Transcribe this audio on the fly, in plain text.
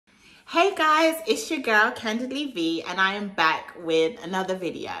Hey guys, it's your girl Candidly Vee and I am back with another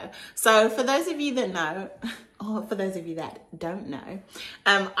video. So for those of you that know, or for those of you that don't know,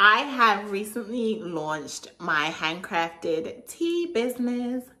 I have recently launched my handcrafted tea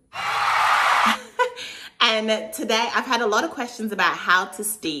business. And today I've had a lot of questions about how to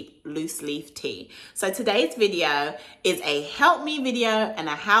steep loose leaf tea. So today's video is a help me video and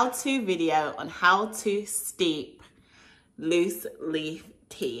a how-to video on how to steep loose leaf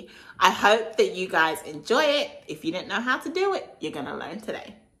tea. I hope that you guys enjoy it. If you didn't know how to do it, you're gonna learn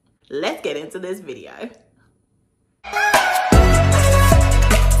today. Let's get into this video.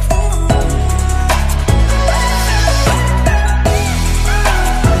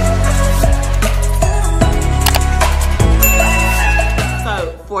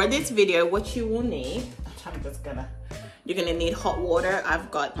 So for this video, what you will need, you're gonna need hot water.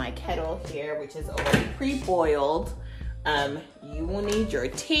 I've got my kettle here, which is already pre-boiled. You will need your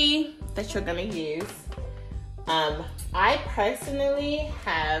tea that you're gonna use. I personally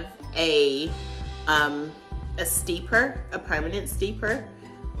have a steeper, a permanent steeper.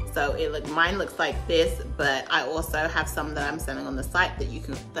 So mine looks like this, but I also have some that I'm selling on the site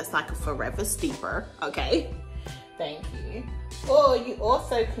that's like a forever steeper, okay? Thank you. Or you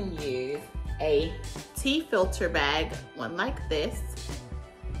also can use a tea filter bag, one like this.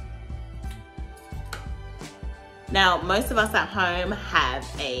 Now, most of us at home have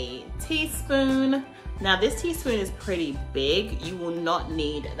a teaspoon. Now, this teaspoon is pretty big. You will not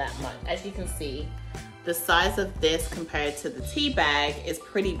need that much. As you can see, the size of this compared to the tea bag is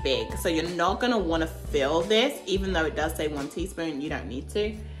pretty big. So you're not gonna wanna fill this, even though it does say 1 teaspoon, you don't need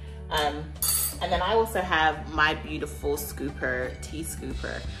to. And then I also have my beautiful scooper, tea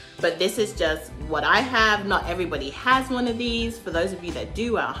scooper. But this is just what I have. Not everybody has one of these. For those of you that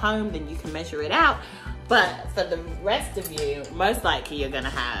do at home, then you can measure it out. But for the rest of you, most likely you're gonna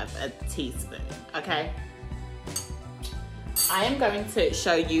have a teaspoon, okay? I am going to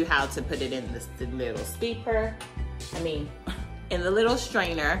show you how to put it in the little steeper, in the little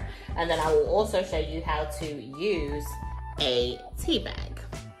strainer, and then I will also show you how to use a tea bag.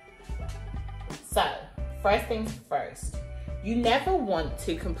 So, first things first, you never want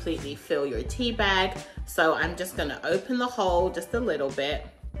to completely fill your tea bag, so I'm just gonna open the hole just a little bit.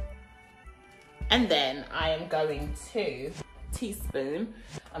 And then I am going to teaspoon.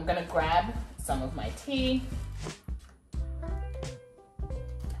 I'm gonna grab some of my tea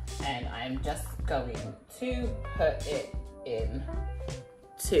and I'm just going to put it in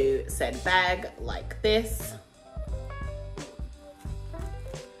to said bag like this.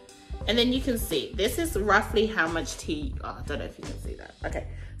 And then you can see, this is roughly how much tea, I don't know if you can see that. Okay,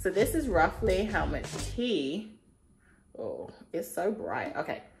 so this is roughly how much tea, oh, it's so bright,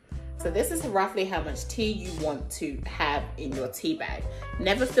 okay. So this is roughly how much tea you want to have in your tea bag.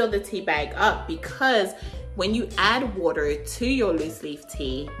 Never fill the tea bag up because when you add water to your loose leaf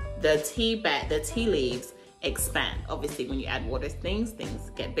tea, the tea leaves expand. Obviously, when you add water, things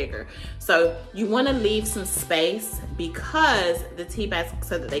get bigger. So you want to leave some space because the tea bags,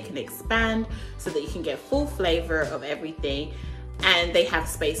 so that they can expand, so that you can get full flavor of everything. And they have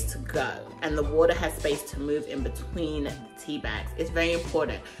space to go, and the water has space to move in between the tea bags. It's very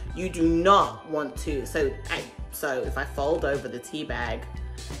important. You do not want to, so if I fold over the tea bag,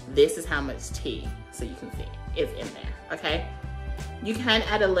 this is how much tea, so you can see, is in there, okay? You can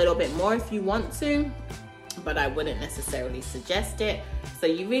add a little bit more if you want to, but I wouldn't necessarily suggest it. So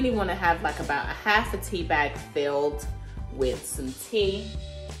you really wanna have like about a half a tea bag filled with some tea,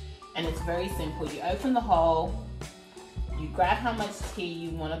 and it's very simple. You open the hole, you grab how much tea you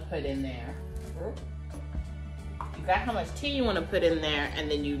want to put in there. You grab how much tea you want to put in there,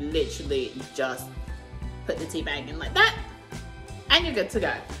 and then you literally just put the tea bag in like that, and you're good to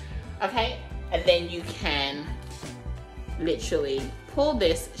go. Okay? And then you can literally pull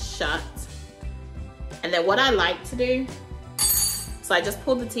this shut. And then what I like to do, so I just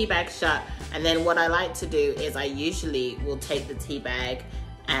pull the tea bag shut, and then what I like to do is I usually will take the tea bag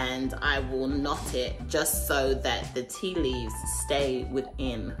and I will knot it just so that the tea leaves stay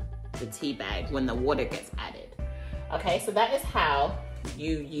within the tea bag when the water gets added. Okay, so that is how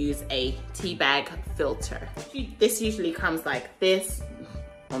you use a tea bag filter. This usually comes like this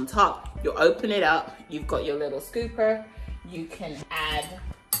on top. You open it up, you've got your little scooper. You can add,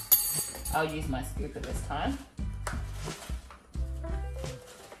 I'll use my scooper this time.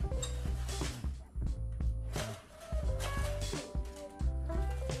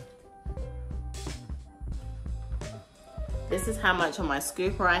 This is how much on my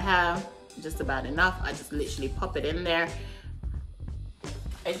scooper I have, just about enough. I just literally pop it in there.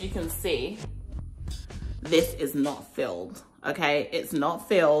 As you can see, this is not filled, okay? It's not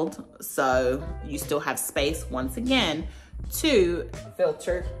filled, so you still have space once again to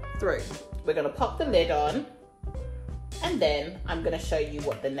filter through. We're gonna pop the lid on, and then I'm gonna show you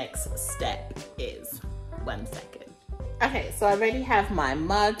what the next step is. 1 second. Okay, so I already have my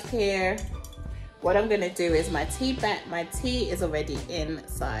mug here. What I'm gonna do is my tea is already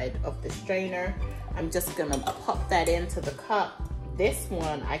inside of the strainer. I'm just gonna pop that into the cup. This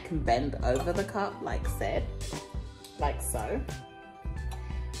one I can bend over the cup like so.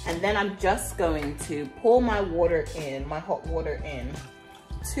 And then I'm just going to pour my water in, my hot water in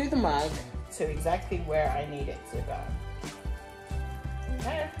to the mug to exactly where I need it to go.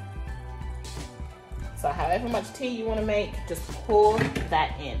 Okay. So however much tea you want to make, just pour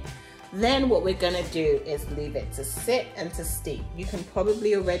that in. Then what we're gonna do is leave it to sit and to steep. You can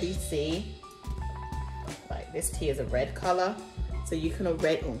probably already see, like this tea is a red color. So you can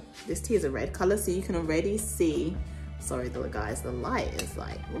already, oh, this tea is a red color, so you can already see, sorry guys, the light is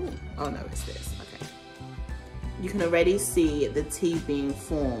like, ooh, oh no, it's this, okay. You can already see the tea being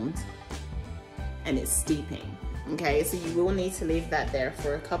formed and it's steeping, okay? So you will need to leave that there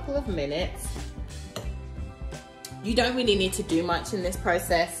for a couple of minutes. You don't really need to do much in this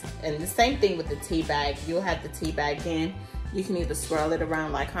process. And the same thing with the tea bag. You'll have the tea bag in. You can either swirl it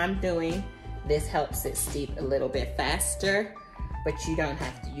around like I'm doing. This helps it steep a little bit faster, but you don't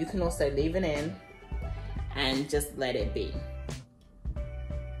have to. You can also leave it in and just let it be.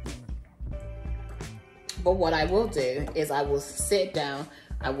 But what I will do is I will sit down.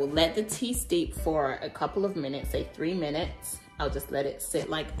 I will let the tea steep for a couple of minutes, say 3 minutes. I'll just let it sit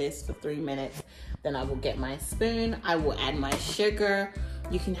like this for 3 minutes. Then I will get my spoon. I will add my sugar.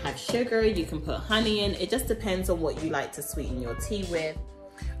 You can have sugar, you can put honey in. It just depends on what you like to sweeten your tea with.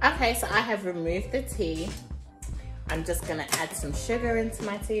 Okay, so I have removed the tea. I'm just gonna add some sugar into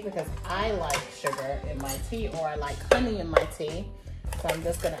my tea because I like sugar in my tea, or I like honey in my tea. So I'm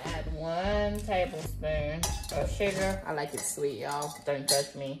just gonna add 1 tablespoon of sugar. I like it sweet, y'all, don't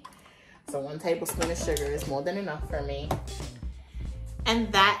judge me. So 1 tablespoon of sugar is more than enough for me.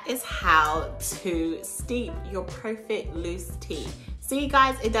 And that is how to steep your perfect loose tea. See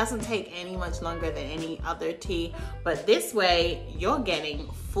guys, it doesn't take any much longer than any other tea, but this way you're getting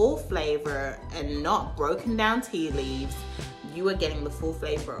full flavor and not broken down tea leaves. You are getting the full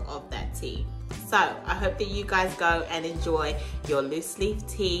flavor of that tea. So I hope that you guys go and enjoy your loose leaf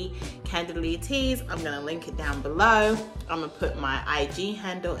tea, Candidly Teas. I'm gonna link it down below. I'm gonna put my IG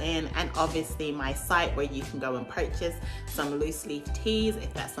handle in, and obviously my site where you can go and purchase some loose leaf teas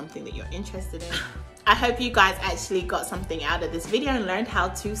if that's something that you're interested in. I hope you guys actually got something out of this video and learned how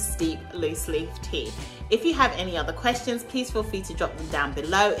to steep loose leaf tea. If you have any other questions, please feel free to drop them down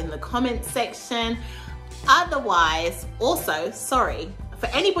below in the comment section. Otherwise, also, sorry, for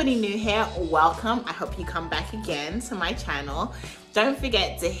anybody new here, welcome. I hope you come back again to my channel. Don't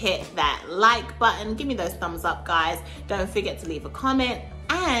forget to hit that like button. Give me those thumbs up, guys. Don't forget to leave a comment.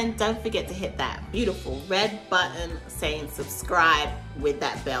 And don't forget to hit that beautiful red button saying subscribe with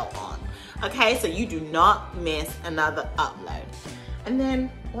that bell on. Okay, so you do not miss another upload. And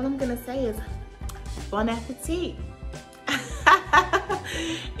then what I'm gonna say is bon appetit.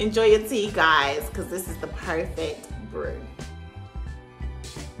 Enjoy your tea, guys, because this is the perfect brew.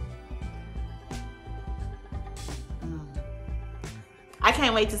 I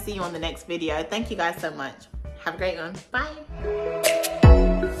can't wait to see you on the next video. Thank you guys so much. Have a great one. Bye.